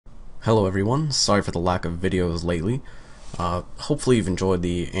Hello everyone, sorry for the lack of videos lately. Hopefully you've enjoyed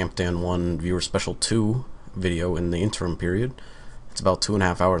the Ampdan 1 Viewer Special 2 video in the interim period. It's about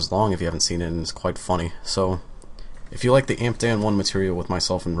 2.5 hours long if you haven't seen it, and it's quite funny. So, if you like the Ampdan 1 material with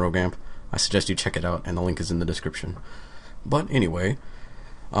myself and Rogamp, I suggest you check it out, and the link is in the description. But anyway,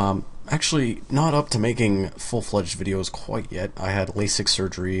 actually not up to making full-fledged videos quite yet. I had LASIK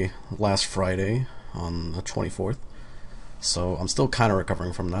surgery last Friday on the 24th. So I'm still kind of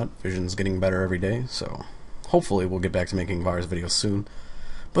recovering from that. Vision's getting better every day, so hopefully we'll get back to making virus videos soon.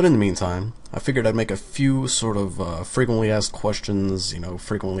 But in the meantime, I figured I'd make a few sort of frequently asked questions,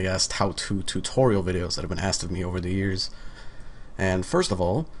 frequently asked how-to tutorial videos that have been asked of me over the years. And first of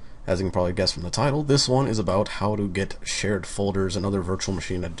all, as you can probably guess from the title, this one is about how to get shared folders and other virtual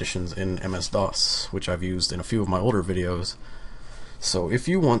machine additions in MS-DOS, which I've used in a few of my older videos. So if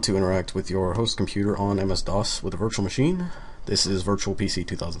you want to interact with your host computer on MS-DOS with a virtual machine, this is Virtual PC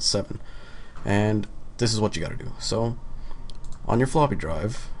 2007. And this is what you gotta do. So, on your floppy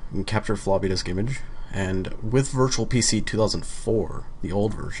drive, you can capture a floppy disk image, and with Virtual PC 2004, the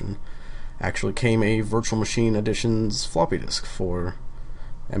old version, actually came a Virtual Machine Editions floppy disk for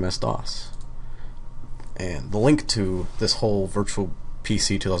MS-DOS. And the link to this whole Virtual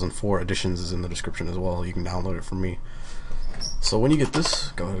PC 2004 editions is in the description as well. You can download it from me. So when you get this,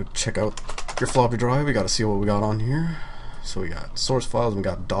 go check out your floppy drive. We got to see what we got on here. So we got source files, and we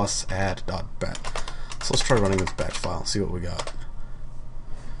got dosadd.bat. So let's try running this batch file and see what we got.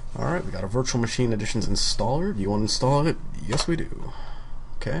 Alright, we got a Virtual Machine Editions installer. Do you want to install it? Yes, we do.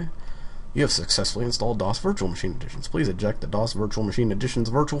 Okay. You have successfully installed DOS Virtual Machine Editions. Please eject the DOS Virtual Machine Editions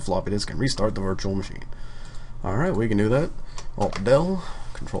virtual floppy disk and restart the virtual machine. Alright, we can do that. Alt-Del,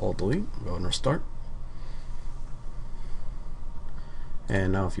 Control-Alt-Delete, go ahead and restart.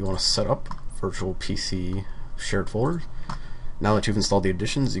 And now if you want to set up Virtual PC shared folders, now that you've installed the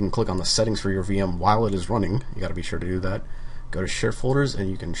additions, you can click on the settings for your VM while it is running. You got to be sure to do that. Go to share folders and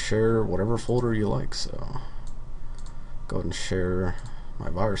you can share whatever folder you like. So go ahead and share my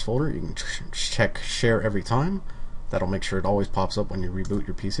virus folder. You can check share every time. That'll make sure it always pops up when you reboot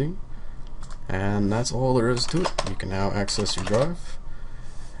your PC. And that's all there is to it. You can now access your drive,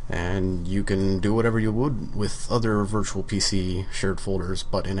 and you can do whatever you would with other Virtual PC shared folders,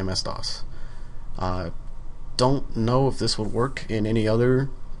 but in MS-DOS. Don't know if this would work in any other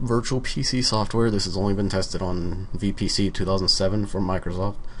Virtual PC software. This has only been tested on VPC 2007 from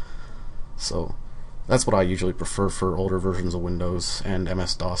Microsoft. So that's what I usually prefer for older versions of Windows and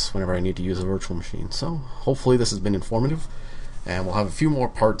MS-DOS whenever I need to use a virtual machine. So hopefully this has been informative, and we'll have a few more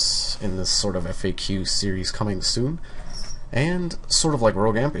parts in this sort of FAQ series coming soon. And sort of like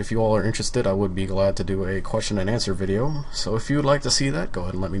Rogamp, if you all are interested, I would be glad to do a question and answer video. So if you would like to see that, go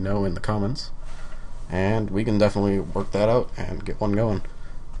ahead and let me know in the comments, and we can definitely work that out and get one going.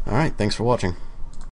 Alright, thanks for watching.